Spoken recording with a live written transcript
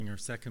or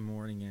second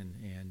morning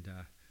and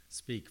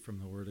speak from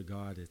the Word of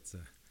God.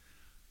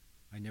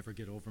 I never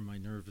get over my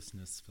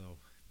nervousness, so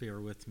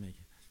bear with me.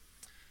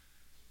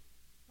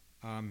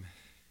 I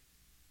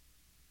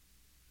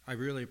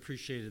really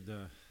appreciated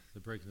the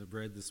breaking the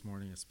bread this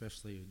morning,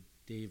 especially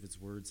David's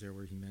words there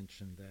where he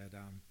mentioned that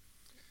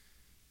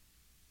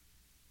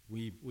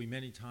we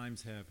many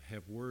times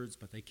have words,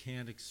 but they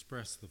can't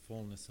express the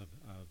fullness of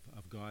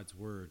God's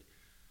Word.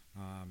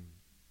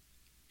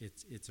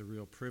 It's a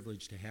real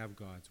privilege to have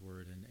God's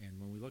Word, and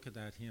when we look at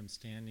that hymn,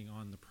 Standing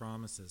on the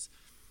Promises,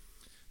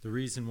 the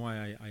reason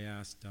why I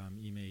asked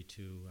Ime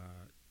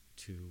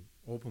to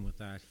open with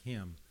that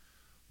hymn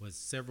was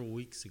several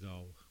weeks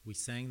ago. We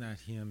sang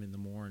that hymn in the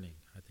morning.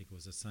 I think it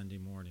was a Sunday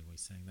morning. We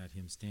sang that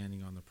hymn,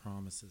 Standing on the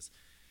Promises.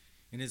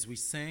 And as we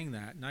sang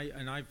that,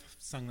 and I've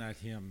sung that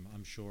hymn,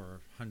 I'm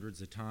sure,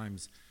 hundreds of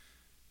times,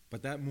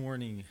 but that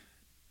morning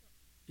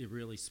it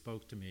really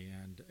spoke to me.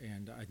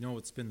 And I know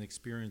it's been the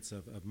experience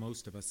of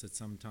most of us at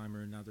some time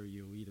or another.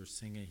 You either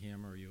sing a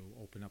hymn or you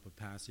open up a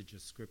passage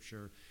of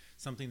Scripture,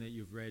 something that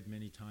you've read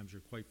many times,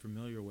 you're quite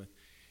familiar with,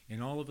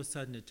 and all of a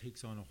sudden it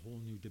takes on a whole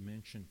new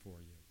dimension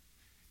for you.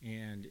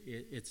 And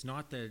it's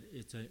not that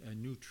it's a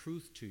new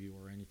truth to you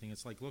or anything.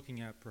 It's like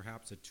looking at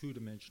perhaps a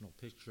two-dimensional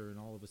picture, and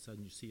all of a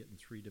sudden you see it in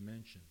three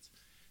dimensions.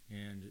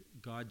 And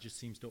God just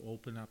seems to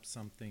open up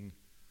something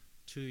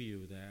to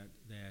you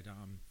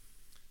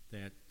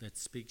that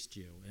speaks to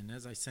you. And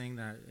as I sang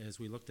that, as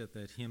we looked at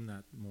that hymn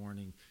that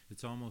morning,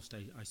 it's almost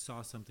I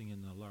saw something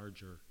in the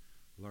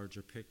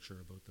larger picture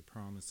about the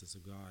promises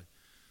of God.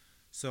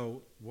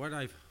 So what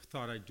I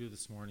thought I'd do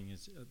this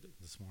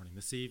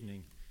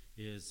evening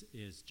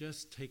is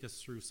just take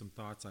us through some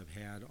thoughts I've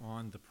had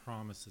on the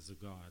promises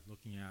of God,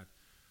 looking at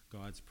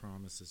God's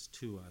promises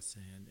to us,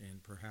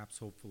 and perhaps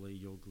hopefully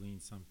you'll glean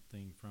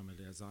something from it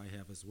as I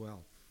have as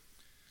well.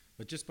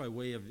 But just by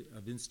way of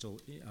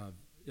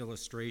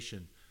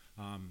illustration,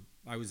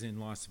 I was in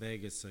Las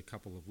Vegas a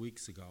couple of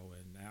weeks ago,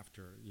 and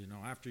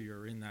after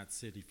you're in that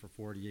city for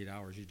 48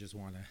 hours, you just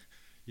want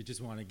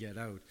to get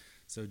out.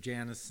 So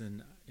Janice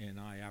and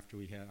I,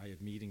 I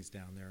had meetings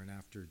down there, and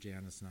after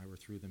Janice and I were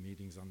through the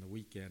meetings on the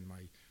weekend,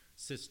 my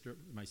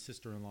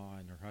sister-in-law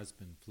and her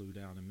husband flew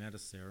down and met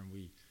us there, and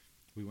we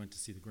went to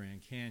see the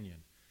Grand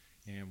Canyon,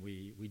 and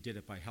we did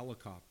it by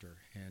helicopter.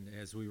 And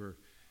as we were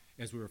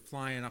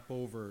flying up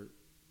over,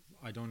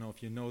 I don't know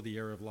if you know the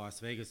area of Las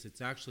Vegas,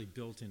 it's actually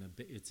built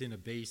it's in a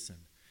basin,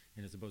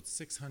 and it's about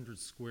 600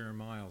 square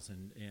miles.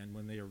 And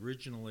when they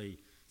originally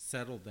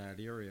settled that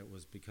area, it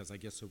was because I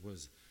guess it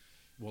was,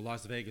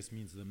 Las Vegas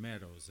means the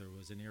meadows. There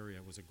was an area,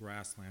 it was a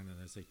grassland,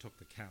 and as they took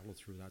the cattle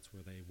through, that's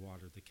where they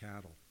watered the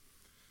cattle.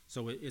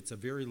 So it's a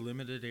very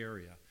limited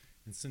area.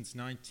 And since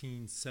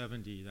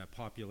 1970, that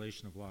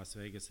population of Las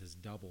Vegas has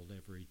doubled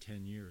every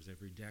 10 years,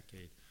 every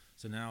decade.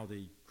 So now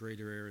the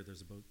greater area,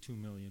 there's about 2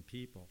 million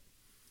people.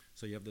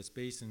 So you have this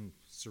basin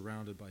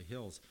surrounded by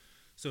hills.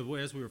 So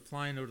as we were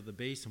flying out of the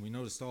basin, we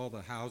noticed all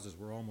the houses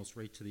were almost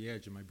right to the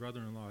edge. And my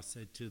brother-in-law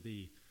said to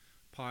the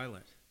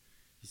pilot,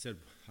 he said,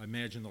 I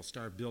imagine they'll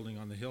start building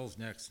on the hills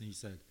next. And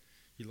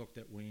he looked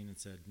at Wayne and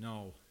said,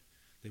 no,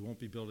 they won't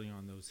be building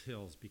on those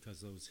hills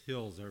because those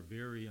hills are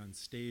very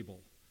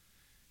unstable.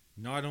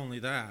 Not only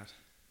that,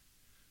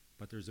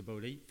 but there's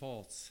about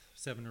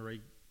 7 or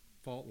 8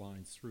 fault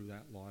lines through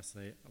that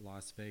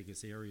Las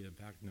Vegas area. In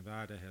fact,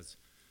 Nevada has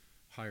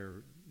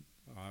higher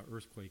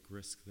earthquake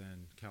risk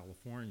than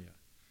California.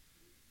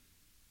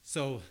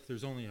 So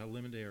there's only a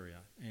limited area.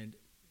 And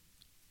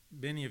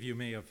many of you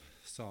may have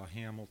saw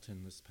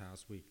Hamilton this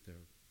past week, the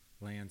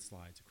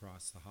landslides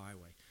across the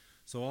highway.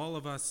 So all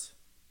of us,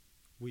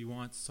 we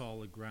want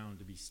solid ground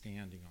to be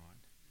standing on.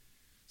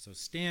 So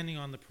standing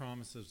on the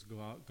promises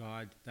of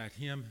God, that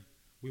hymn,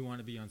 we want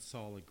to be on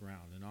solid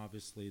ground. And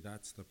obviously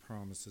that's the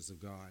promises of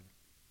God.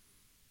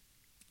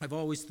 I've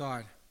always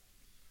thought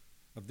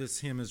of this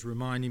hymn as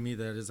reminding me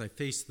that as I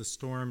face the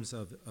storms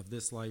of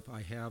this life,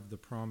 I have the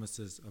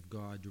promises of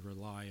God to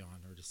rely on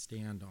or to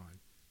stand on,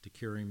 to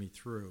carry me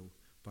through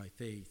by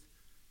faith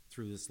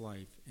through this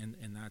life, and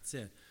that's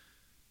it.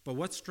 But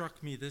what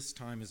struck me this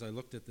time as I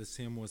looked at this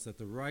hymn was that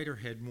the writer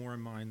had more in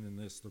mind than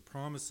this. The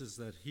promises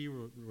that he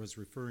was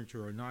referring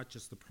to are not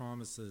just the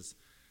promises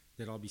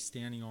that I'll be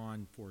standing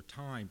on for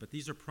time, but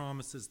these are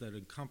promises that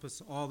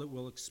encompass all that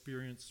we'll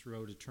experience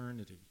throughout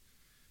eternity.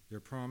 They're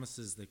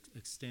promises that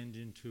extend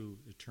into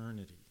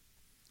eternity.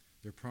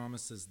 They're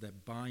promises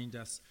that bind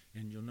us,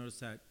 and you'll notice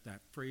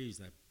that phrase,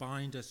 that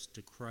bind us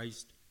to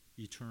Christ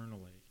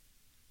eternally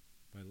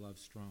by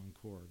love's strong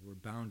cord. We're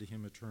bound to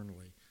him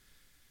eternally.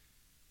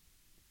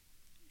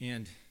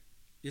 And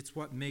it's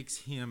what makes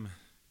him,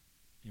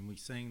 and we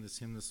sang this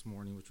hymn this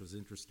morning, which was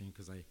interesting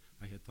because I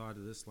had thought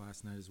of this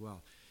last night as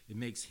well. It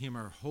makes him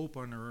our hope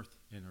on earth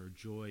and our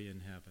joy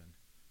in heaven.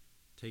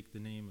 Take the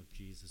name of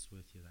Jesus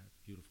with you. That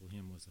beautiful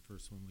hymn was the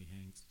first one we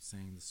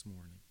sang this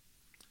morning.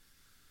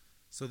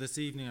 So this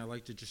evening I'd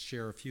like to just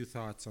share a few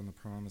thoughts on the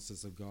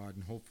promises of God,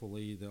 and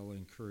hopefully they'll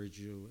encourage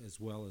you as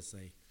well as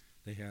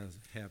they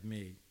have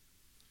me.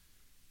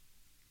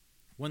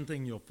 One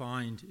thing you'll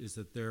find is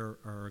that there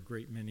are a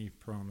great many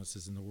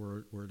promises in the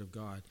Word of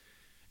God.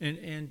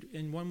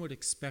 And one would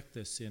expect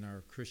this in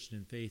our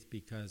Christian faith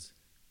because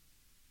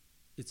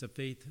it's a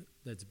faith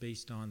that's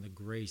based on the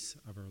grace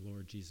of our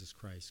Lord Jesus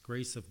Christ,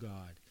 grace of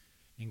God.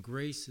 And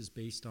grace is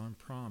based on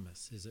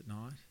promise, is it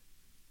not?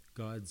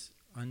 God's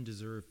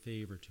undeserved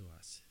favor to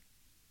us,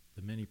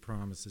 the many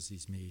promises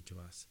he's made to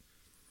us.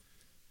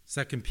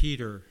 2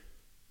 Peter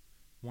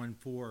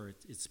 1:4,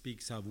 it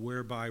speaks of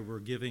whereby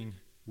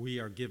we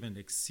are given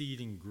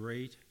exceeding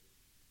great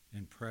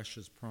and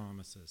precious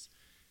promises.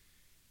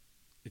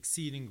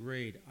 Exceeding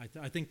great,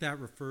 I think that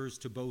refers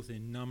to both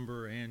in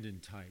number and in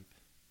type.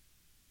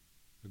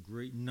 A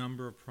great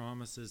number of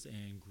promises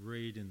and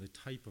great in the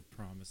type of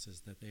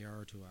promises that they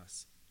are to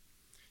us.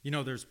 You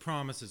know, there's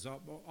promises.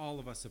 All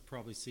of us have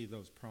probably seen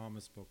those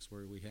promise books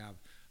where we have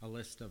a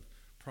list of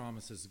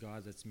promises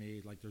God that's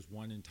made. Like there's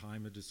one in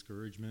time of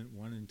discouragement,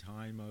 one in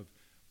time of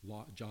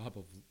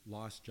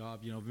lost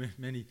job. You know,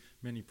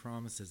 many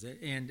promises.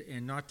 And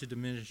not to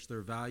diminish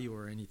their value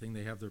or anything,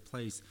 they have their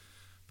place.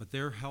 But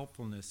their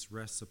helpfulness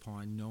rests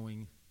upon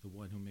knowing the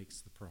one who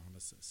makes the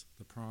promises,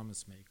 the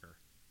promise maker.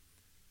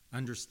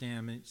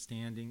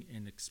 Understanding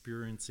and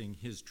experiencing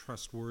his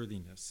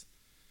trustworthiness.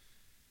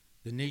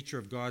 The nature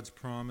of God's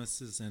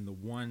promises and the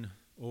one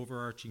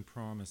overarching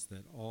promise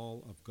that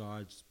all of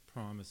God's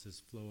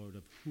promises flow out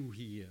of who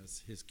he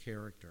is, his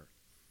character.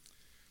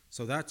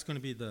 So that's going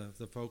to be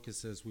the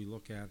focus as we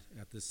look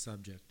at this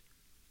subject.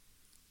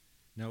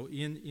 Now,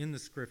 in the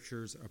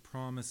scriptures, a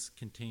promise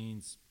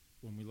contains,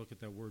 when we look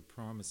at that word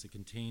promise, it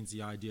contains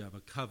the idea of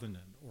a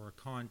covenant or a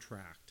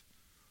contract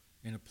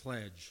and a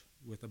pledge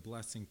with a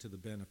blessing to the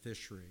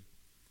beneficiary.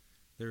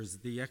 There's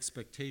the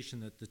expectation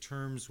that the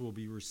terms will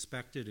be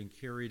respected and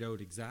carried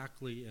out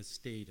exactly as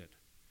stated.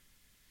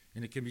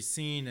 And it can be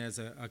seen as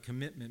a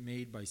commitment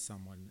made by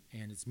someone,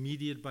 and it's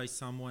mediated by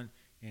someone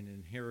and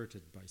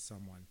inherited by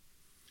someone.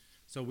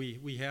 So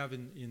we have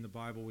in the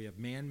Bible, we have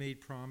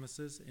man-made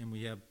promises and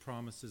we have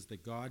promises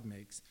that God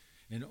makes.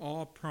 And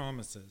all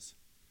promises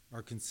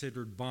are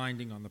considered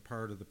binding on the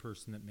part of the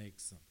person that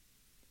makes them.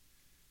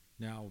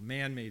 Now,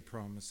 man-made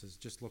promises,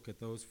 just look at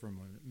those for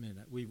a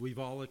minute. We've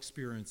all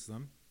experienced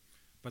them,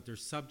 but they're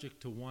subject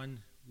to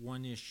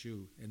one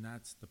issue, and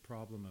that's the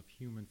problem of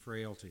human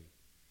frailty.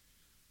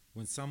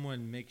 When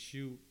someone makes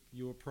you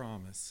a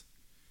promise,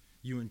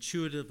 you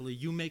intuitively,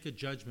 you make a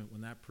judgment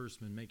when that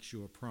person makes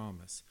you a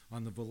promise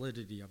on the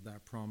validity of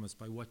that promise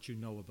by what you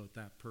know about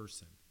that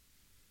person.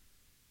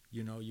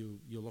 You know, you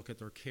look at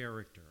their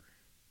character.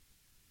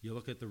 You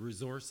look at the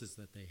resources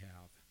that they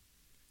have.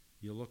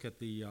 You look at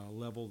the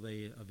level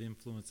of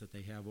influence that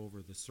they have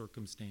over the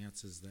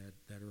circumstances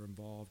that are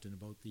involved and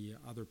about the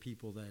other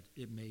people that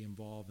it may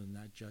involve in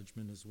that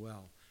judgment as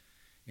well.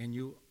 And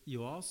you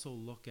also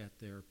look at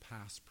their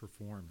past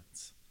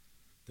performance,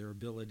 their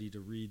ability to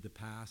read the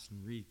past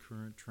and read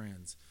current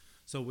trends.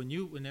 So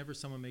whenever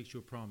someone makes you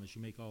a promise,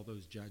 you make all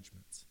those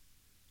judgments.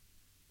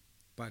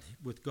 But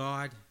with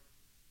God,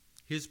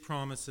 his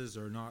promises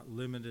are not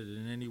limited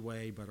in any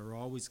way, but are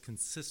always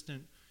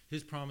consistent.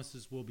 His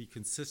promises will be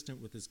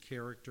consistent with his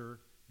character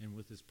and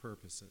with his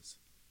purposes.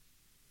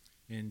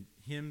 And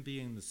him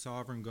being the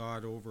sovereign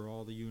God over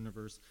all the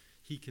universe,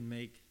 he can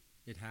make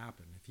it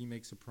happen. If he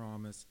makes a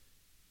promise,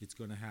 it's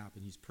going to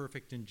happen. He's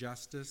perfect in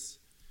justice.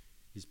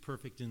 He's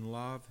perfect in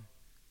love.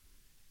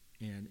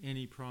 And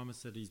any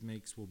promise that he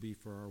makes will be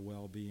for our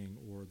well-being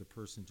or the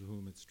person to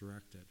whom it's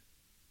directed.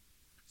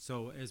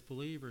 So as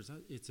believers,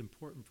 it's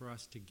important for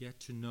us to get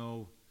to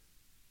know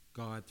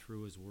God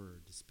through his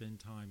word, to spend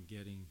time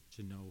getting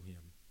to know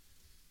him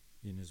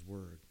in his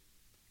word.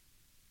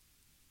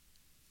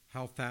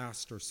 How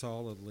fast or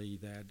solidly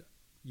that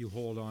you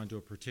hold on to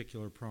a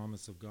particular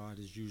promise of God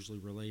is usually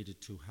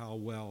related to how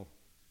well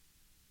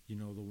you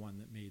know the one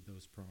that made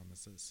those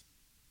promises.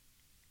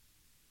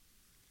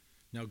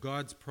 Now,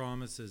 God's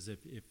promises,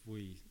 if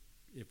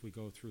we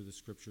go through the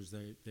scriptures,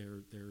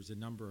 there's a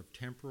number of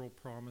temporal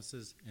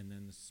promises and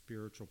then the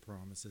spiritual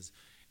promises.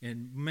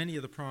 And many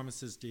of the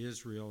promises to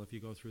Israel, if you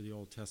go through the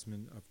Old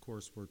Testament, of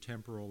course, were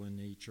temporal in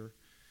nature.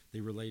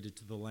 They related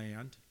to the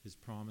land, his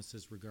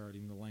promises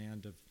regarding the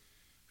land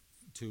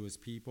to his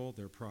people,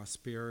 their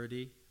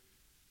prosperity,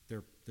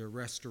 their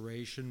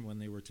restoration when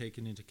they were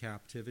taken into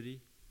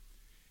captivity.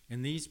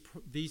 And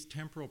these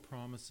temporal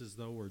promises,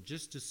 though, were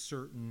just as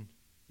certain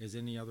as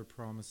any other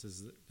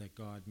promises that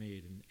God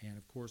made. And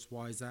of course,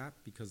 why is that?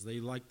 Because they,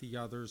 like the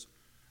others,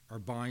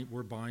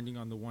 were binding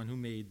on the one who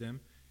made them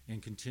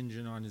and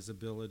contingent on his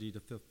ability to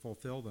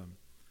fulfill them.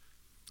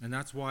 And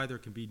that's why there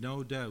can be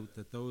no doubt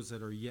that those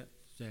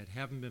that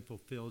haven't been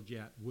fulfilled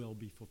yet will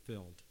be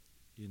fulfilled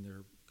in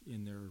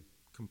their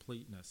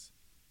completeness.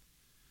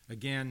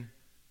 Again,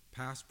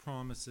 past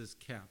promises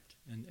kept.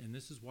 And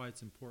this is why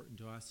it's important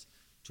to us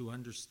to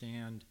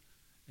understand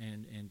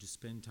and to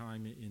spend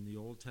time in the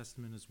Old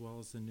Testament as well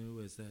as the New,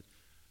 is that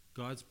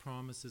God's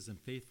promises and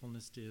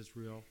faithfulness to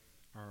Israel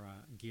are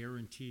a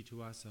guarantee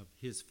to us of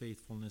his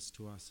faithfulness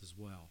to us as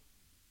well.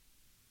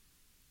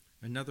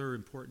 Another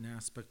important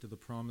aspect of the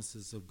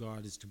promises of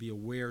God is to be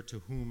aware to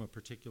whom a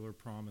particular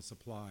promise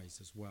applies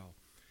as well.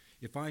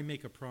 If I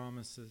make a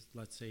promise,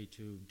 let's say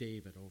to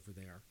David over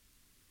there,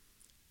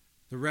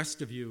 the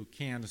rest of you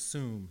can't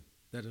assume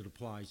that it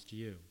applies to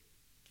you,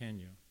 can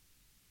you?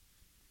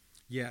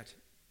 Yet,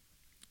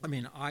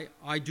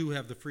 I do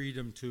have the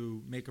freedom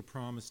to make a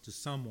promise to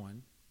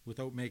someone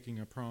without making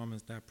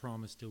that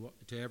promise to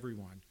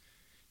everyone.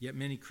 Yet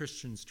many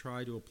Christians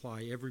try to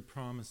apply every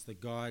promise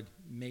that God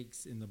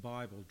makes in the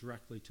Bible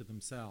directly to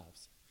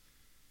themselves.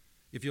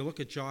 If you look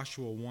at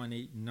Joshua 1,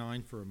 8, and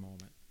 9 for a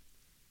moment,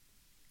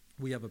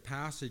 we have a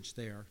passage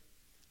there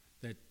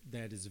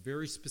that is a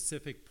very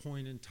specific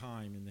point in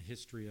time in the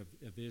history of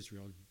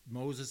Israel.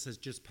 Moses has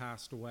just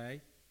passed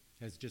away,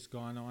 has just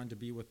gone on to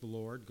be with the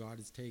Lord. God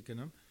has taken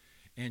him.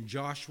 And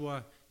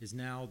Joshua is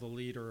now the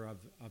leader of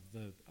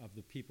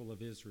the people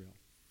of Israel.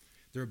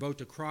 They're about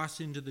to cross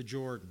into the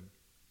Jordan.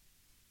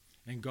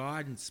 And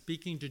God, in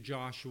speaking to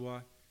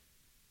Joshua,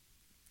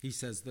 he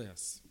says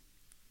this.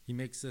 He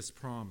makes this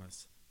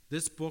promise.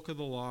 This book of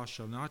the law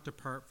shall not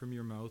depart from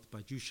your mouth,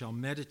 but you shall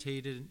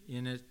meditate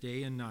in it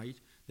day and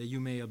night, that you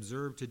may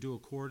observe to do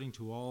according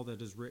to all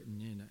that is written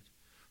in it.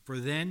 For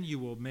then you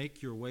will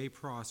make your way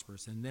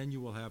prosperous, and then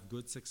you will have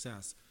good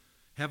success.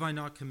 Have I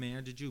not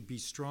commanded you? Be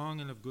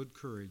strong and of good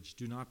courage.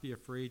 Do not be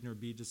afraid nor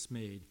be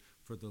dismayed,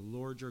 for the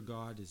Lord your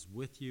God is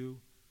with you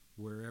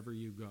wherever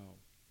you go.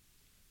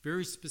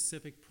 Very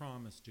specific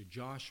promise to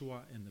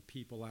Joshua and the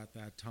people at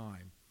that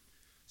time.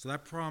 So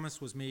that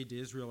promise was made to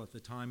Israel at the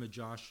time of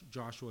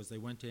Joshua as they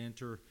went to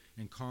enter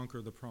and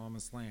conquer the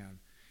promised land.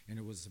 And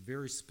it was a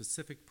very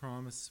specific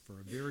promise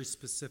for a very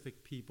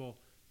specific people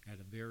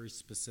at a very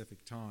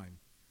specific time.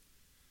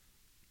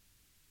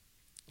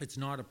 It's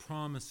not a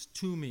promise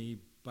to me,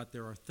 but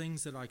there are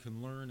things that I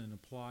can learn and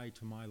apply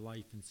to my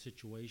life and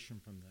situation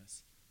from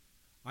this.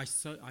 I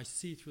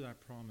see through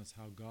that promise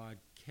how God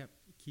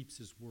keeps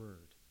his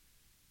word.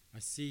 I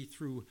see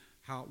through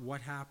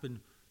what happened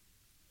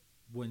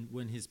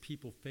when his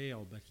people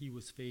failed, but he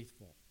was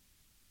faithful.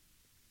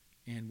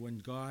 And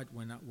when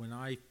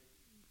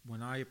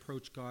I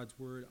approach God's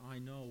word, I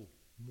know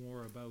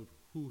more about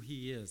who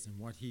he is and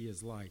what he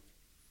is like.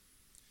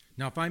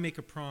 Now, if I make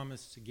a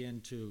promise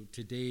again to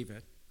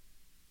David,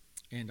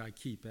 and I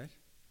keep it,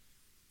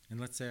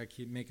 and let's say I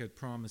make a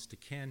promise to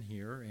Ken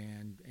here,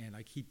 and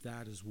I keep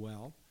that as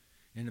well,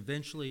 and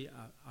eventually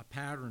a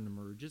pattern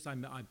emerges. I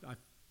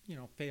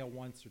fail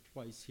once or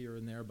twice here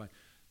and there, but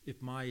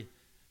if my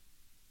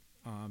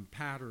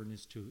pattern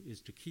is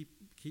to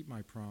keep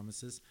my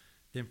promises,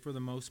 then for the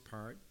most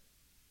part,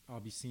 I'll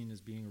be seen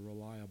as being a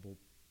reliable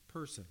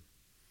person.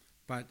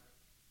 But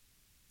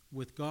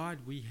with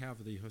God, we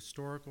have the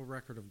historical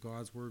record of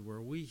God's word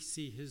where we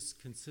see his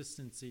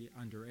consistency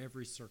under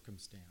every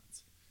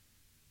circumstance.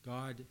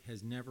 God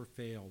has never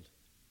failed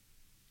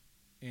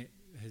in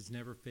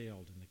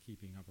the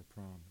keeping of a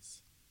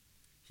promise.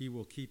 He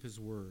will keep his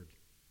word.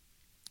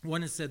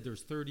 One has said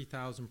there's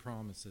 30,000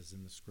 promises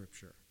in the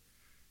scripture.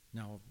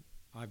 Now,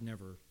 I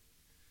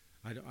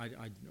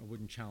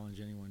wouldn't challenge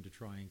anyone to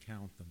try and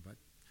count them, but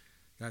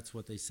that's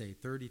what they say,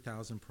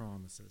 30,000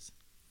 promises.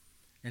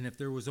 And if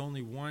there was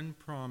only one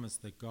promise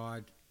that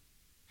God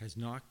has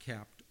not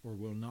kept or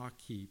will not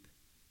keep,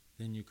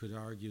 then you could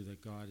argue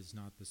that God is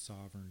not the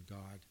sovereign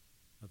God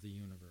of the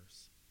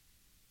universe.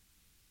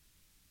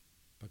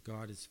 But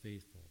God is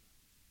faithful.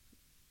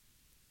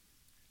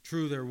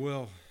 True,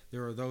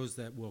 there are those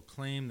that will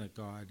claim that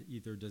God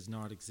either does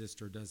not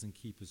exist or doesn't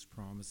keep his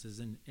promises.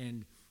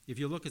 And if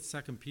you look at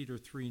 2 Peter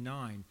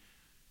 3:9,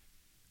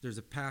 there's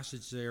a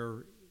passage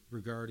there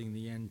regarding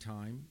the end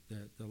time,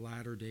 the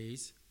latter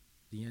days,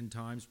 the end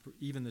times,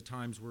 even the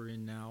times we're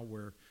in now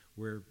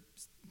where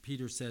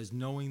Peter says,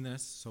 knowing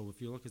this, so if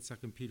you look at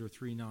 2 Peter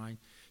 3:9,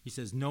 he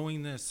says,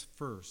 knowing this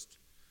first,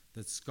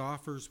 that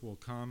scoffers will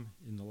come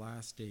in the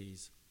last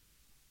days,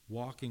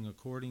 walking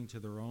according to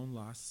their own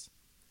lusts,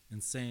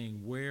 and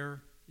saying,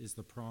 where is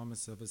the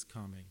promise of his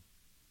coming?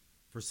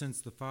 For since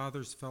the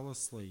fathers fell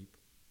asleep,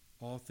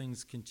 all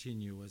things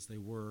continue as they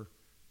were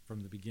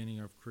from the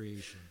beginning of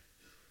creation.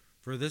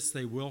 For this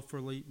they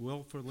willfully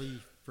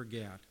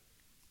forget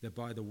that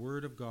by the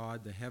word of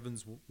God the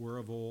heavens were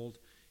of old,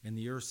 and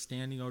the earth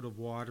standing out of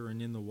water and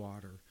in the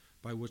water,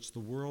 by which the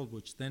world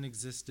which then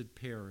existed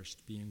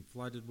perished, being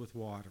flooded with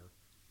water.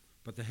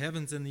 But the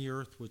heavens and the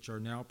earth, which are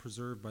now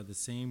preserved by the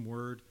same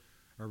word,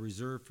 are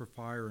reserved for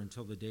fire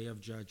until the day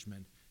of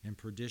judgment and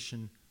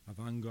perdition of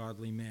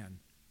ungodly men.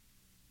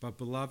 But,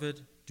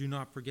 beloved, do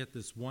not forget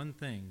this one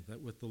thing,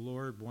 that with the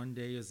Lord 1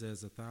 day is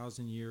as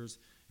 1,000 years,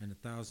 and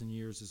 1,000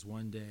 years is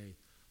 1 day.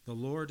 The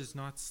Lord is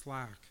not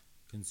slack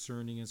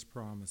concerning his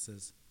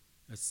promises,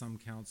 as some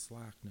count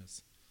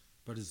slackness,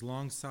 but is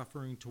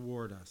long-suffering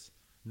toward us,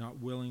 not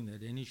willing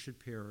that any should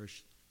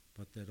perish,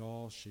 but that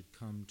all should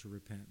come to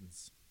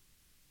repentance.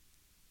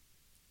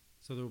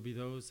 So there will be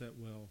those that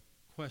will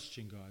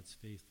question God's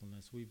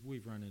faithfulness.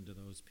 We've run into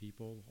those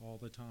people all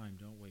the time,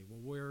 don't we? Well,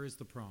 where is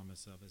the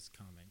promise of his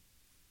coming?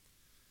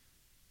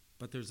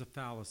 But there's a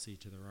fallacy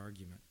to their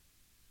argument.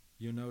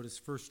 you'll notice,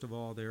 first of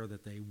all, there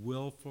that they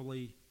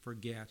willfully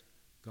forget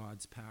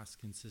God's past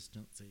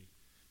consistency.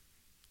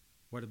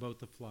 What about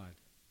the flood?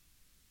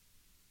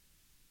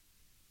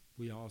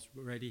 We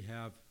already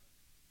have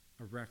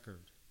a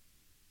record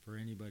for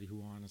anybody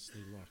who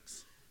honestly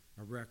looks,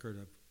 a record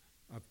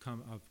of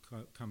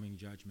coming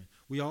judgment.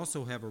 We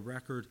also have a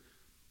record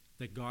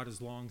that God is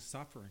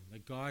long-suffering,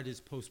 that God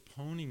is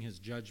postponing his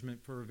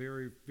judgment for a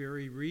very,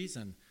 very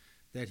reason,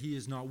 that he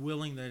is not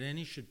willing that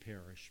any should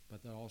perish,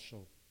 but that all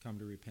shall come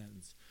to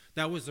repentance.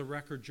 That was the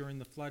record during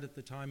the flood at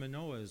the time of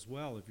Noah as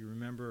well. If you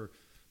remember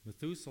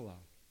Methuselah,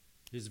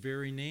 his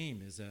very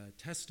name is a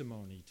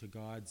testimony to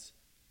God's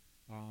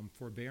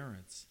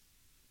forbearance.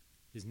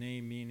 His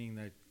name meaning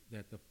that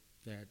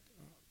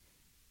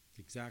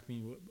exact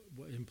meaning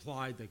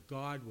implied that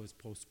God was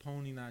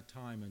postponing that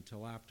time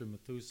until after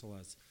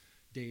Methuselah's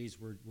days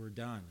were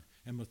done.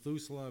 And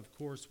Methuselah, of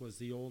course, was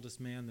the oldest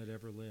man that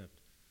ever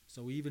lived.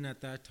 So even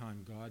at that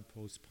time, God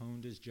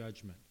postponed his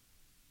judgment.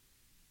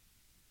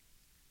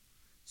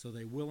 So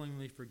they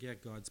willingly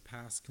forget God's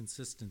past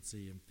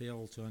consistency and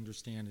fail to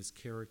understand his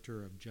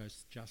character of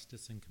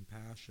justice and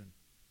compassion.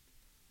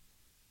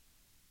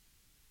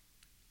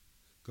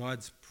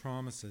 God's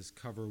promises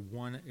cover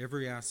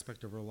every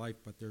aspect of our life,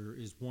 but there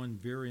is one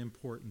very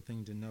important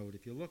thing to note.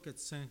 If you look at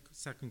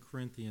 2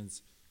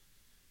 Corinthians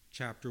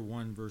chapter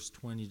 1, verse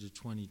 20 to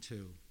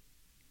 22,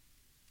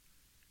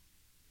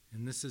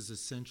 and this is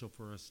essential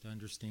for us to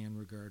understand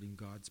regarding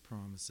God's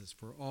promises.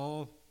 For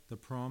all the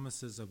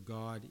promises of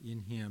God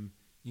in him,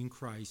 in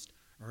Christ,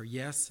 are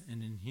yes,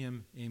 and in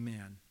him,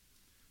 amen,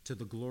 to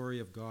the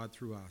glory of God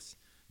through us.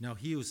 Now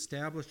he who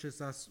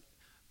establishes us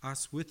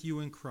with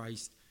you in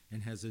Christ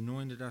and has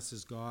anointed us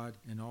as God,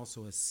 and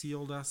also has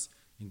sealed us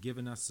and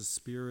given us the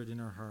Spirit in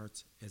our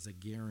hearts as a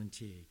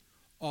guarantee.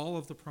 All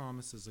of the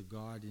promises of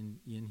God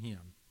in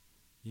him,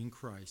 in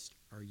Christ,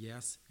 are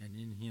yes, and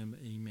in him,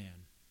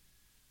 amen,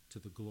 to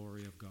the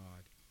glory of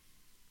God.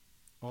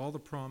 All the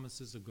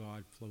promises of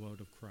God flow out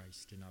of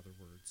Christ, in other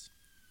words.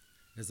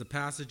 As the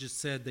passage has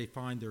said, they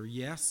find their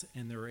yes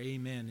and their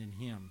amen in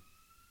him.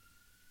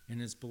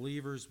 And as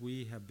believers,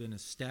 we have been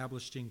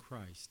established in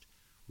Christ.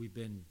 We've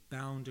been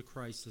bound to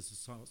Christ,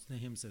 as the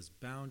hymn says,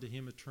 bound to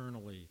him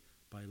eternally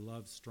by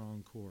love's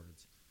strong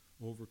cords,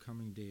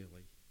 overcoming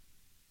daily.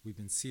 We've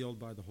been sealed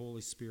by the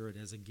Holy Spirit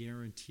as a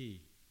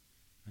guarantee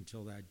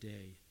until that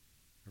day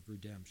of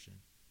redemption.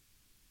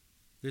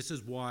 This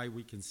is why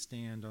we can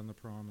stand on the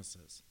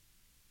promises.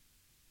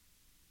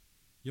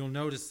 You'll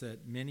notice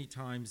that many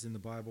times in the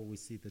Bible we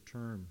see the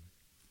term,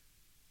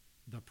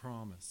 the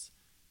promise.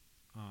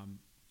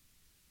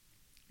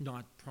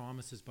 Not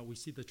promises, but we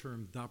see the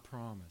term, the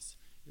promise.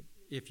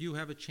 If you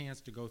have a chance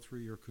to go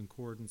through your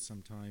concordance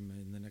sometime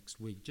in the next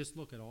week, just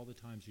look at all the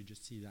times you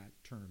just see that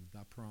term,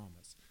 the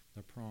promise,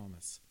 the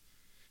promise.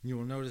 And you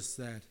will notice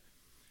that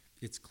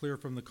it's clear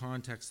from the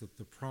context that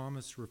the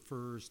promise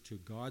refers to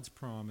God's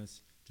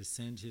promise to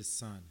send his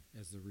Son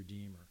as the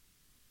Redeemer.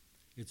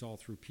 It's all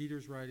through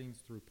Peter's writings,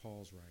 through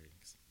Paul's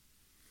writings.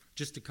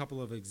 Just a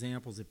couple of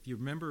examples. If you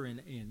remember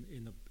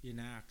in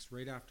Acts,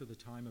 right after the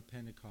time of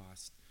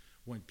Pentecost,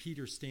 when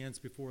Peter stands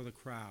before the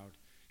crowd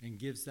and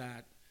gives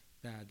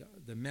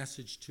the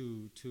message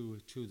to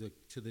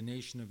the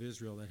nation of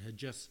Israel that had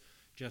just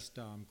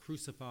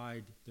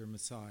crucified their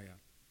Messiah,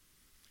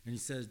 and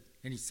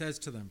he says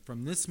to them,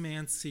 "From this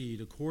man's seed,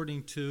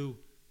 according to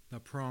the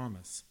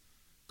promise,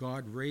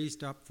 God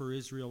raised up for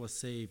Israel a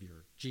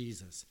Savior,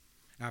 Jesus,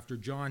 after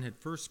John had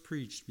first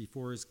preached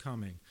before his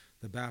coming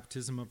the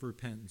baptism of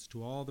repentance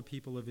to all the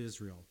people of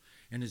Israel.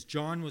 And as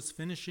John was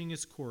finishing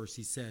his course,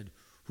 he said,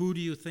 'Who do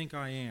you think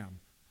I am?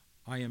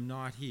 I am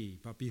not he,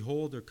 but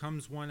behold, there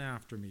comes one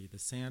after me, the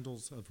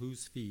sandals of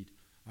whose feet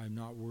I am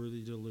not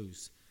worthy to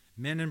loose.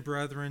 Men and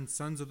brethren,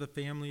 sons of the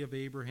family of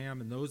Abraham,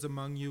 and those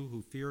among you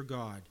who fear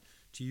God,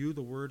 to you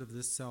the word of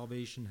this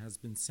salvation has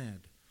been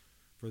sent.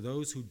 For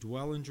those who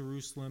dwell in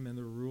Jerusalem and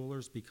the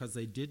rulers, because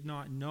they did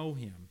not know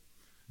him,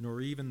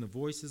 nor even the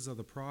voices of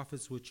the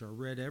prophets which are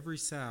read every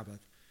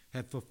Sabbath,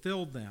 have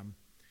fulfilled them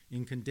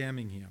in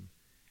condemning him.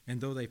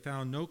 And though they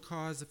found no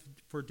cause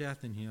for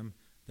death in him,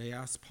 they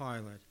asked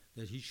Pilate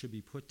that he should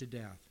be put to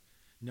death.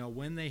 Now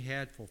when they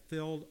had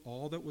fulfilled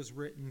all that was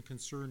written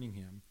concerning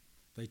him,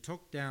 they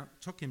took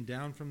him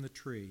down from the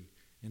tree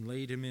and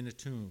laid him in a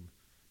tomb.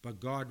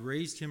 But God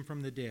raised him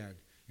from the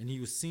dead, and he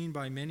was seen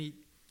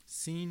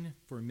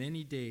for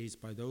many days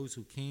by those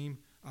who came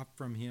up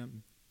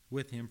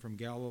with him from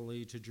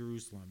Galilee to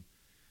Jerusalem,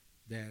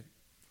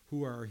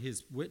 who are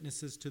his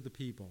witnesses to the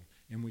people.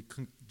 And we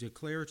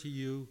declare to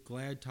you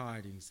glad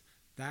tidings,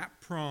 that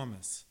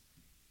promise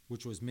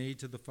which was made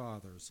to the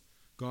fathers.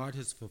 God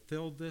has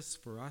fulfilled this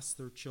for us,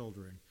 their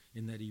children,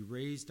 in that he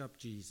raised up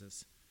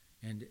Jesus.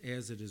 And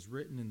as it is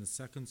written in the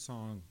second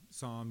psalm,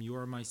 you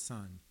are my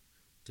son.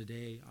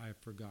 Today I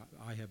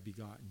have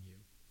begotten you.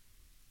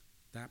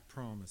 That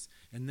promise.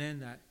 And then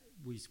that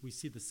we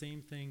see the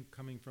same thing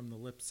coming from the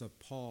lips of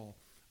Paul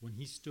when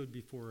he stood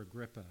before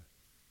Agrippa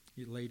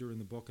later in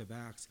the book of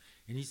Acts.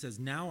 And he says,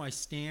 now I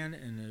stand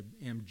and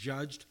am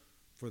judged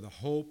for the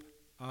hope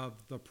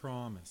of the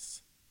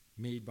promise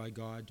made by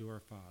God to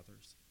our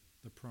fathers.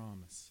 The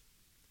promise.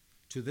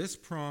 To this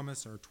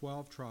promise our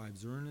 12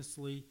 tribes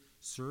earnestly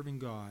serving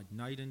God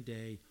night and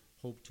day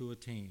hope to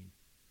attain.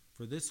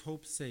 For this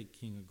hope's sake,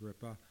 King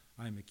Agrippa,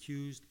 I am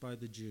accused by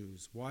the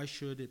Jews. Why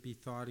should it be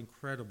thought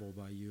incredible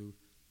by you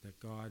that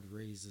God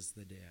raises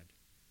the dead?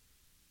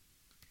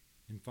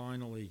 And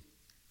finally,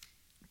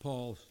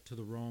 Paul to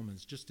the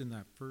Romans, just in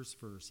that first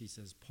verse, he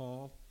says,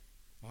 Paul,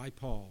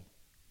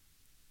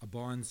 a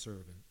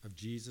bondservant of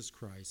Jesus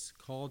Christ,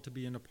 called to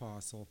be an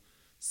apostle,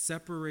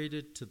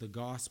 separated to the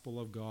gospel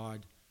of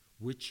God,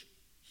 which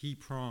he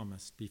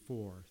promised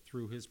before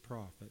through his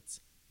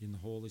prophets in the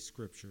Holy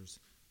Scriptures,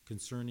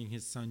 concerning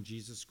his Son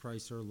Jesus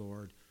Christ our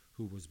Lord,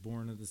 who was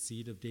born of the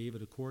seed of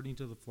David according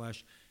to the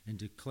flesh, and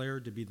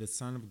declared to be the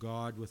Son of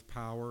God with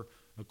power,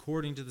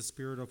 according to the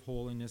Spirit of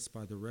holiness,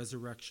 by the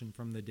resurrection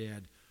from the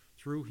dead.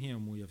 Through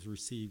him we have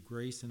received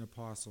grace and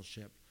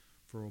apostleship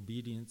for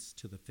obedience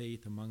to the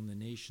faith among the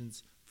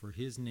nations, for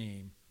his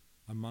name,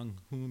 among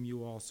whom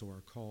you also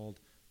are called,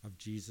 of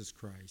Jesus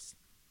Christ.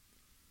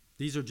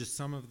 These are just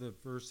some of the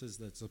verses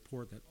that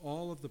support that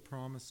all of the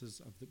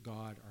promises of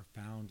God are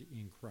found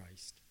in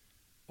Christ.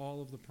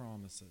 All of the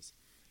promises.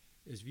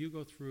 As you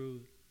go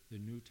through the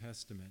New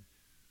Testament,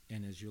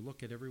 and as you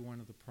look at every one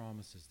of the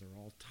promises, they're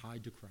all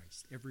tied to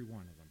Christ, every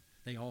one of them.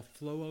 They all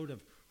flow out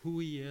of who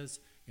he is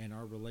and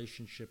our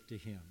relationship to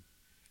him.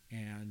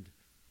 And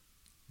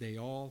they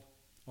all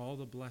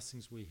the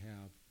blessings we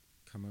have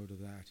come out of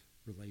that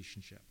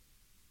relationship.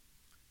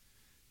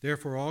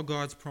 Therefore, all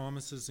God's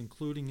promises,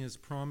 including his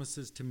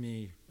promises to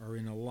me, are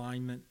in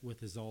alignment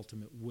with his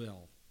ultimate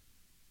will.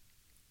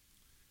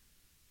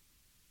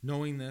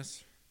 Knowing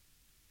this,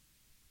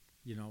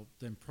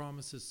 then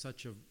promises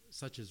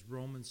such as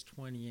Romans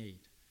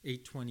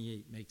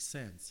 8:28 makes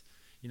sense.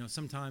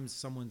 Sometimes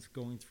someone's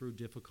going through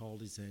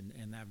difficulties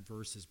and that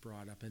verse is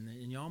brought up, and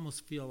you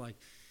almost feel like,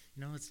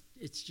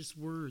 it's just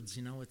words.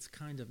 It's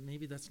kind of,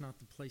 maybe that's not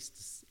the place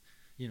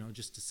to,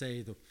 just to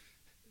say the.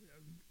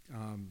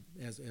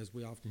 As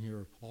we often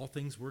hear, all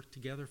things work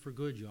together for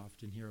good, you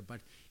often hear. But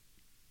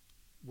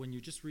when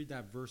you just read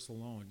that verse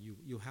alone,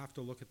 you have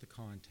to look at the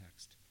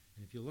context.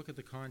 And if you look at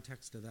the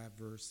context of that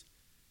verse,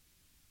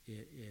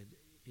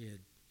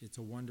 it's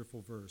a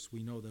wonderful verse.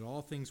 We know that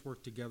all things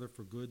work together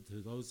for good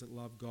to those that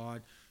love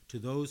God, to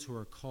those who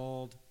are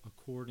called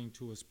according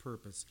to his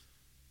purpose.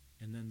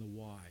 And then the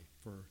why,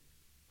 for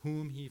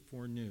whom he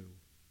foreknew.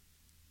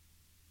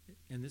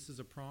 And this is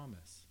a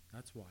promise.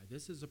 That's why.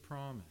 This is a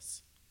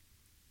promise.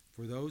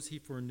 For those he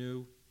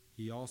foreknew,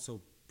 he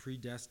also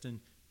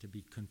predestined to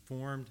be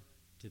conformed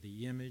to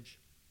the image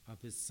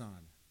of his Son.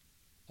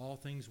 All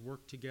things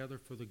work together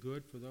for the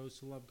good for those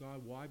who love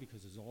God. Why?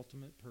 Because his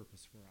ultimate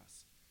purpose for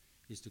us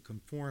is to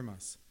conform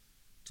us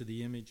to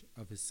the image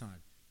of his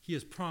Son. He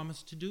has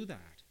promised to do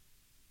that.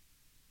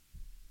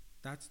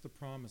 That's the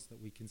promise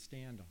that we can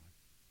stand on.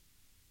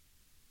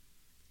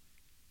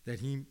 That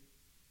he,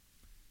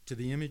 to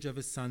the image of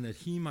his Son, that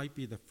he might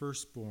be the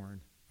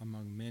firstborn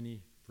among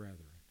many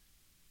brethren.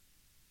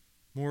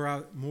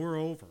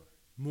 Moreover,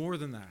 more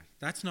than that,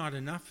 that's not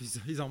enough.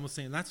 He's almost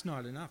saying that's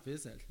not enough,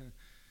 is it?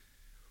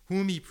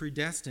 Whom he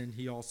predestined,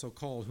 he also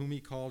called. Whom he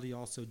called, he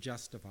also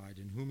justified.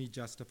 And whom he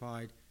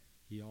justified,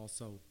 he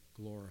also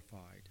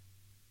glorified.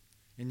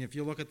 And if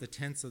you look at the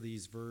tense of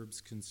these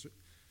verbs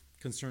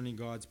concerning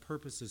God's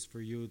purposes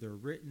for you, they're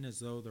written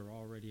as though they're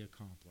already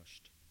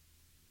accomplished.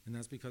 And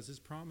that's because his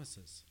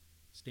promises,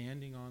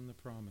 standing on the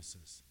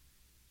promises,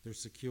 they're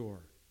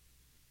secure.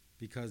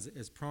 Because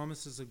as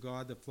promises of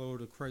God that flow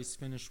to Christ's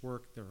finished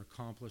work, they're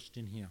accomplished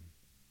in him.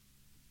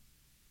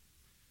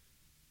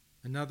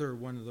 Another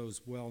one of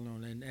those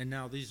well-known, and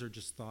now these are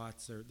just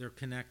thoughts. They're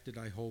connected,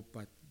 I hope,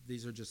 but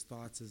these are just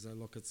thoughts as I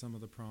look at some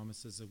of the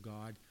promises of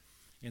God.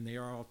 And they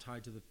are all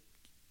tied to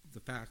the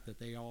fact that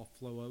they all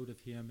flow out of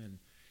him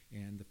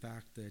and the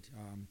fact that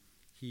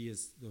he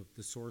is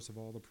the source of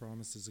all the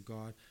promises of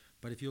God.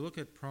 But if you look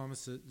at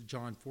promises,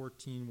 John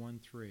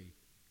 14:1-3,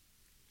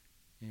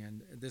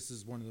 and this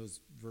is one of those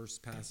verse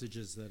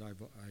passages that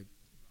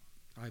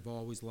I've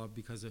always loved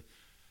because I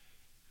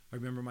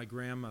remember my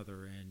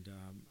grandmother, and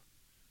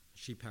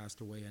she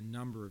passed away a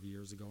number of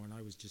years ago, and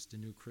I was just a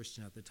new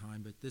Christian at the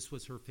time, but this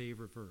was her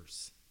favorite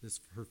verse,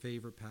 her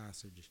favorite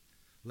passage.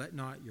 Let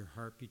not your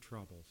heart be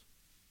troubled.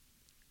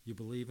 You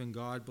believe in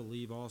God,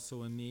 believe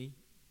also in me.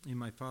 In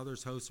my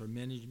Father's house are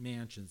many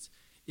mansions.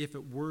 If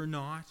it were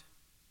not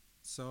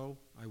so,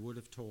 I would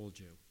have told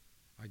you.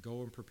 I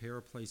go and prepare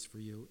a place for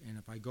you, and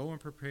if I go and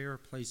prepare a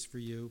place for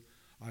you,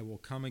 I will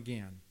come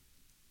again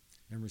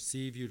and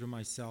receive you to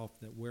myself,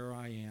 that where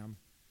I am,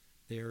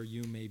 there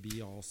you may be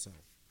also.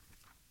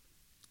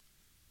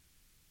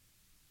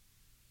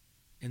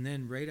 And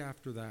then right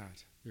after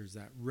that, there's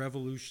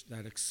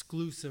that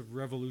exclusive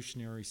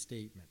revolutionary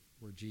statement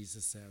where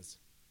Jesus says,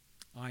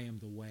 I am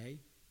the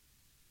way,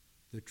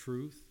 the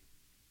truth,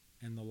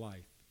 and the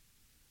life.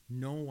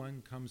 No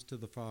one comes to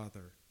the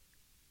Father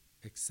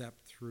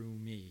except through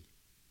me.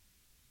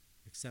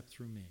 Except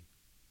through me.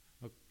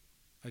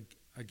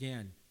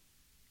 Again,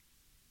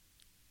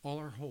 all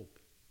our hope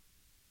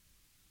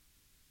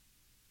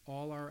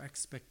all our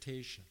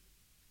expectation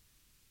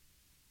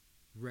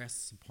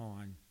rests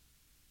upon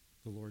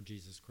the Lord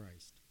Jesus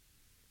Christ.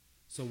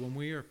 So when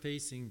we are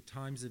facing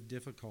times of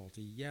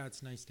difficulty, yeah,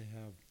 it's nice to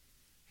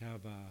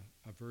have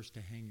a verse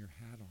to hang your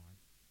hat on.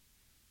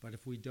 But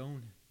if we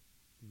don't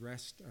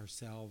rest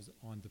ourselves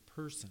on the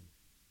person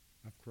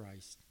of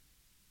Christ,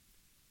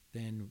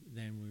 then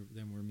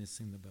we're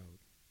missing the boat.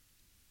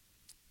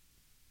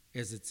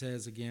 As it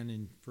says again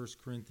in 2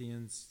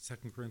 Corinthians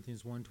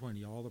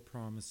 1:20, all the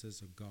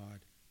promises of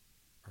God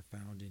are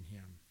found in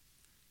him.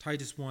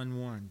 Titus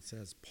 1:1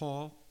 says,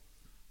 Paul,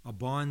 a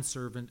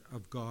bondservant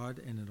of God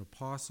and an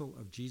apostle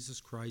of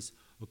Jesus Christ,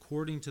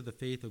 according to the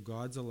faith of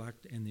God's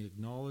elect and the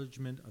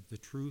acknowledgement of the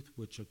truth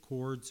which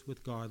accords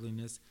with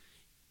godliness,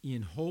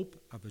 in hope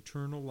of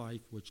eternal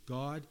life, which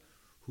God,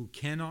 who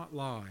cannot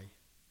lie,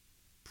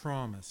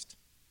 promised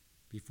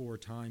before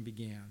time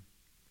began,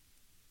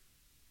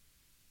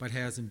 but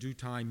has in due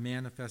time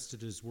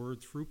manifested his word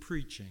through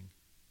preaching,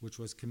 which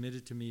was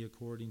committed to me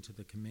according to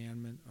the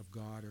commandment of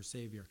God our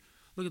Savior.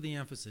 Look at the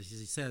emphasis.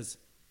 He says,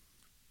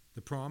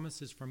 the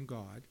promise is from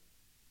God.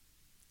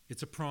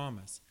 It's a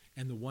promise.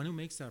 And the one who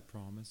makes that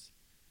promise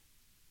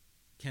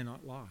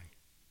cannot lie.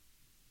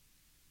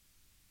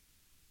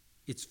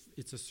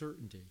 It's a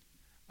certainty.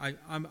 I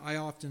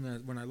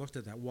often, when I looked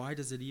at that, why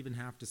does it even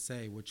have to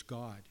say which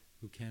God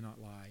who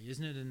cannot lie?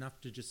 Isn't it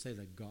enough to just say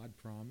that God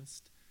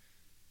promised?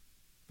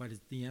 But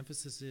the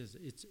emphasis is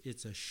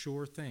it's a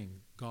sure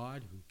thing.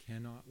 God who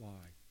cannot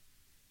lie.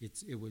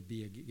 It would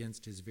be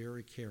against his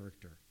very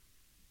character.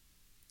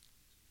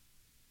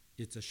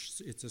 It's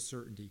a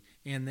certainty.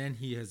 And then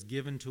he has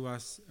given to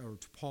us, or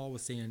Paul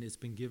was saying, it's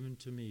been given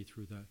to me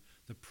through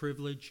the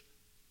privilege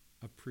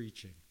of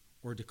preaching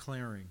or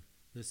declaring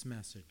this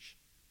message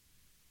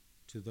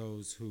to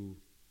those who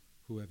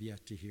have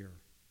yet to hear.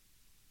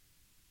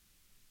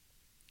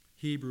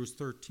 Hebrews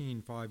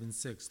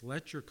 13:5-6.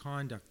 Let your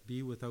conduct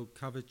be without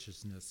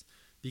covetousness.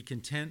 Be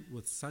content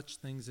with such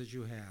things as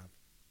you have.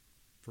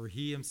 For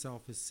he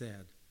himself has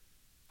said,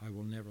 I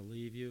will never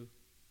leave you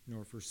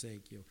nor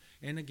forsake you.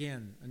 And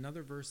again,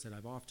 another verse that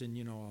I've often,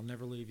 I'll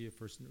never leave you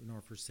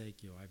nor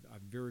forsake you.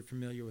 I'm very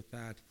familiar with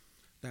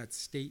that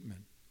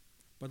statement.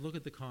 But look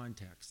at the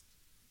context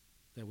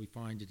that we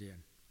find it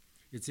in.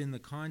 It's in the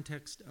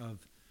context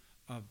of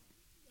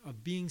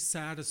being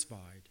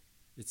satisfied.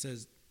 It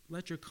says,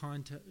 let your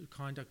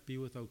conduct be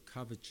without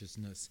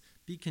covetousness.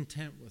 Be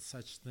content with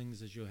such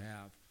things as you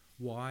have.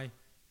 Why?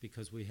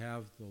 Because we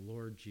have the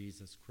Lord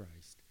Jesus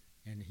Christ.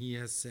 And he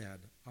has said,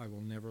 I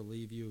will never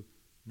leave you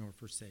nor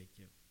forsake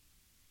you.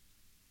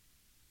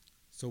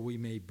 So we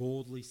may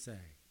boldly say,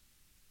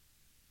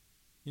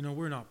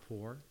 we're not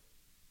poor.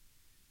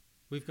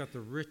 We've got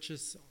the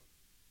riches,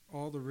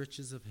 all the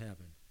riches of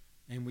heaven.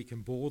 And we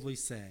can boldly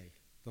say,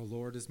 the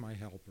Lord is my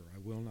helper. I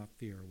will not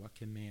fear. What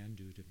can man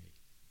do to me?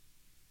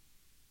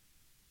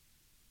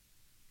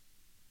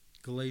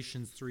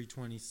 Galatians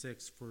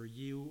 3:26, for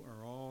you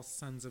are all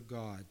sons of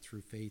God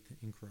through faith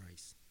in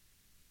Christ.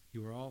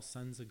 You are all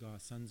sons of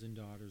God, sons and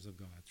daughters of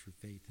God through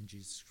faith in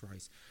Jesus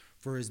Christ.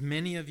 For as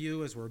many of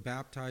you as were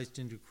baptized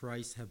into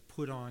Christ have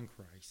put on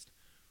Christ.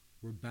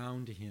 We're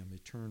bound to him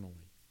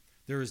eternally.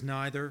 There is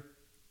neither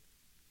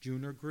Jew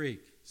nor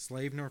Greek,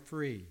 slave nor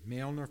free,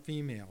 male nor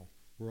female.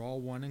 We're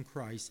all one in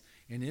Christ.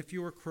 And if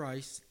you are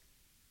Christ,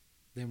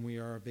 then we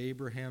are of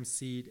Abraham's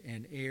seed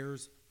and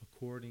heirs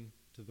according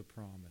to the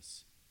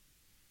promise.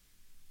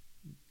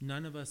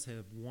 None of us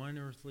have one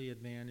earthly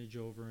advantage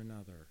over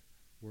another.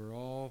 We're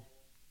all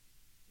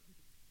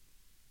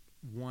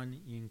one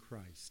in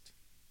Christ.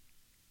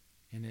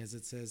 And as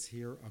it says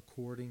here,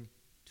 according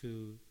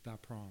to the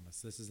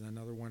promise. This is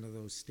another one of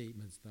those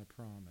statements, the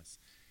promise.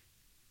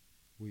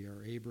 We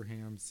are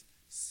Abraham's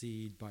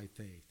seed by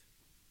faith.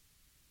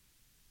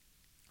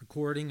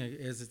 According,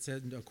 as it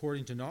said,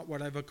 according to not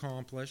what I've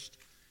accomplished.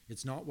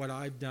 It's not what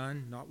I've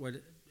done, not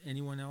what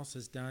anyone else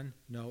has done.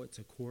 No, it's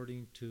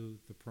according to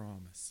the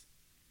promise.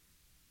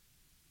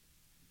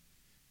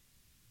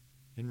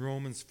 In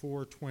Romans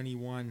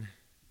 4:21,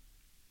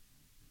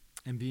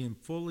 and being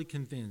fully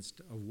convinced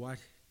of what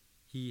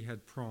he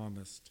had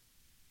promised,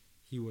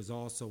 he was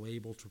also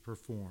able to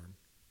perform,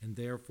 and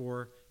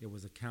therefore it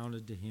was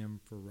accounted to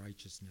him for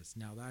righteousness.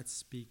 Now that's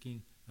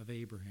speaking of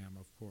Abraham,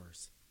 of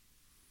course.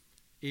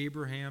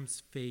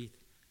 Abraham's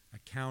faith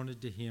accounted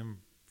to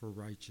him for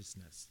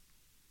righteousness.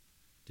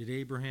 Did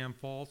Abraham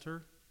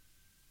falter?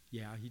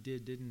 Yeah, he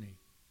did, didn't he?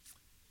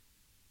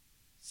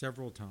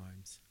 Several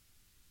times.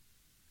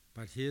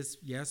 But his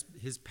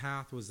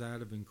path was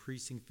that of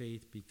increasing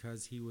faith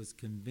because he was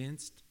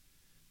convinced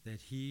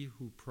that he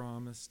who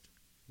promised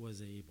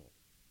was able.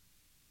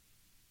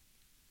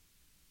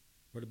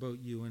 What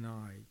about you and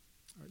I?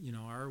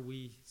 Are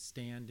we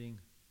standing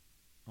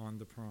on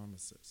the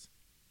promises?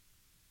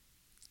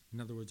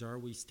 In other words, are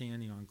we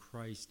standing on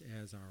Christ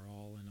as our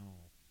all in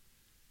all?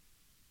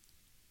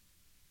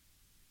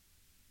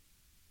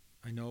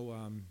 I know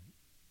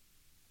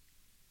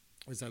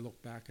as I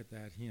look back at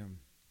that hymn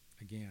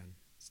again,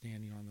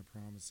 standing on the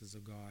promises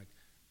of God,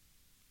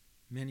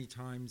 many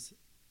times,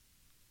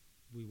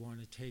 we want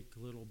to take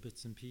little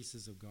bits and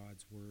pieces of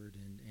God's word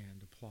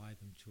and apply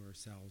them to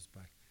ourselves.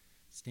 But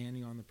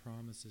standing on the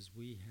promises,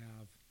 we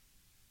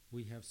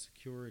have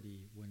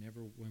security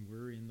when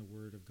we're in the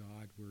Word of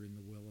God, we're in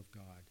the will of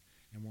God.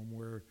 And when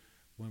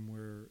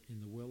we're in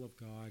the will of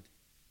God,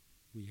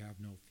 we have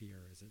no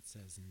fear, as it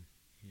says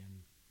in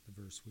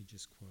the verse we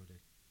just quoted.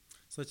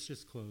 So let's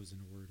just close in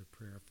a word of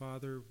prayer.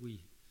 Father,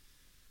 we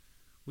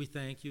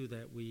thank you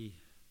that we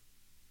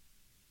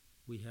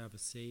have a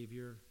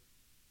Savior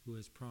who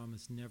has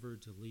promised never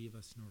to leave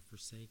us nor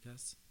forsake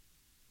us.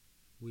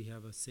 We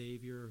have a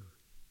Savior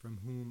from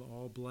whom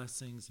all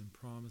blessings and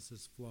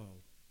promises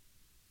flow.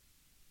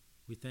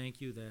 We thank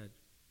you that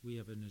we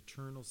have an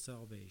eternal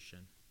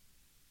salvation,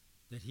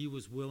 that he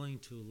was willing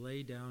to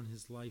lay down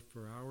his life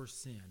for our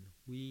sin.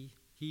 He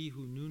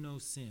who knew no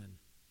sin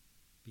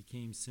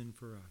became sin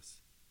for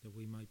us, that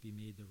we might be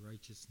made the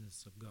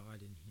righteousness of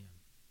God in him.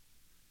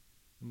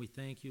 And we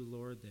thank you,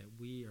 Lord, that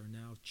we are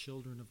now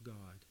children of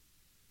God,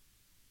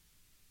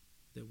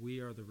 that we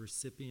are the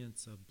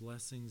recipients of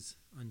blessings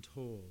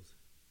untold.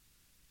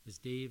 As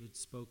David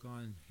spoke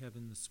on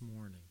heaven this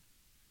morning,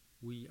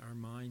 our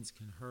minds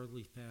can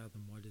hardly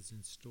fathom what is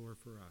in store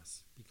for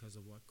us because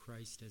of what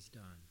Christ has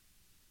done.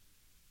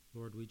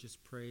 Lord, we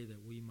just pray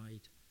that we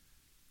might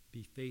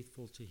be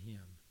faithful to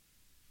him,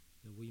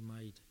 that we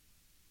might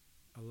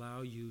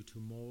allow you to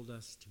mold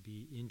us to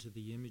be into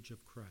the image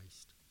of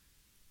Christ.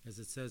 As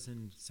it says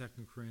in 2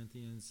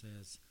 Corinthians,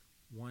 as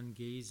one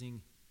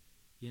gazing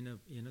in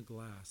a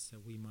glass,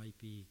 that we might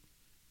be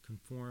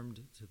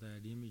conformed to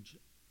that image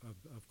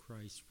of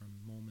Christ from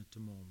moment to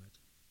moment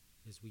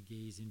as we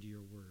gaze into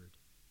your word,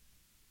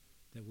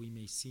 that we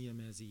may see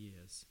him as he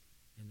is,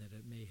 and that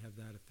it may have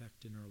that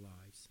effect in our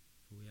lives.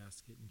 For we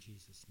ask it in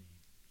Jesus'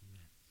 name.